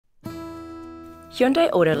Hyundai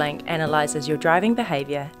Auto Link analyses your driving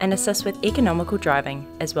behaviour and assists with economical driving,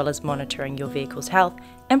 as well as monitoring your vehicle's health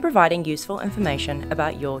and providing useful information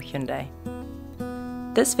about your Hyundai.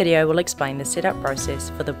 This video will explain the setup process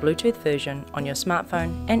for the Bluetooth version on your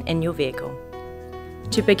smartphone and in your vehicle.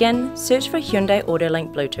 To begin, search for Hyundai Auto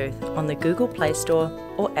Link Bluetooth on the Google Play Store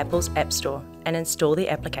or Apple's App Store and install the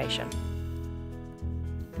application.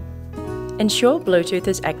 Ensure Bluetooth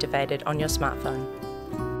is activated on your smartphone.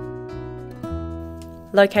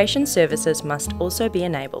 Location services must also be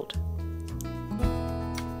enabled.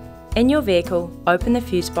 In your vehicle, open the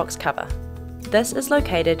fuse box cover. This is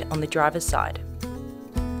located on the driver's side.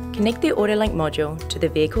 Connect the Auto Link module to the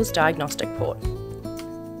vehicle's diagnostic port.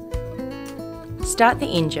 Start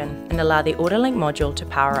the engine and allow the Auto Link module to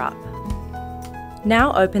power up.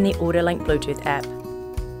 Now open the Auto Link Bluetooth app.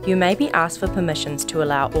 You may be asked for permissions to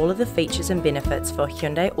allow all of the features and benefits for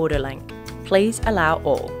Hyundai Auto Link. Please allow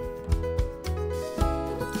all.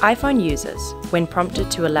 iPhone users, when prompted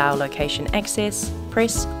to allow location access,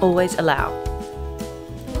 press Always Allow.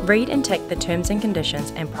 Read and tick the terms and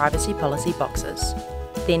conditions and privacy policy boxes,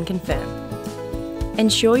 then confirm.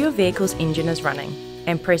 Ensure your vehicle's engine is running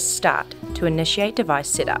and press Start to initiate device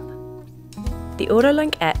setup. The Auto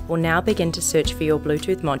Link app will now begin to search for your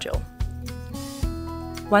Bluetooth module.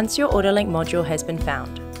 Once your Auto Link module has been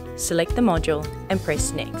found, select the module and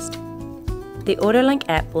press Next. The Auto Link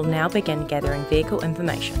app will now begin gathering vehicle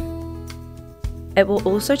information. It will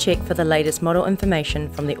also check for the latest model information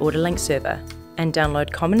from the Auto Link server and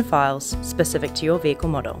download common files specific to your vehicle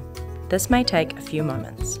model. This may take a few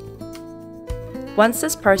moments. Once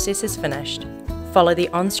this process is finished, follow the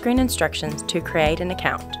on-screen instructions to create an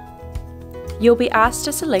account. You'll be asked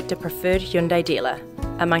to select a preferred Hyundai dealer,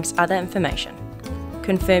 amongst other information.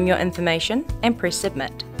 Confirm your information and press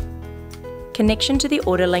Submit. Connection to the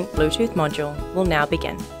Auto Link Bluetooth module will now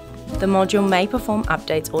begin. The module may perform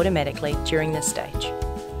updates automatically during this stage.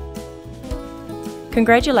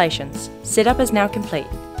 Congratulations! Setup is now complete,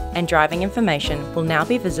 and driving information will now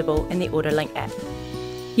be visible in the Auto Link app.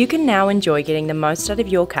 You can now enjoy getting the most out of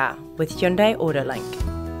your car with Hyundai Auto Link.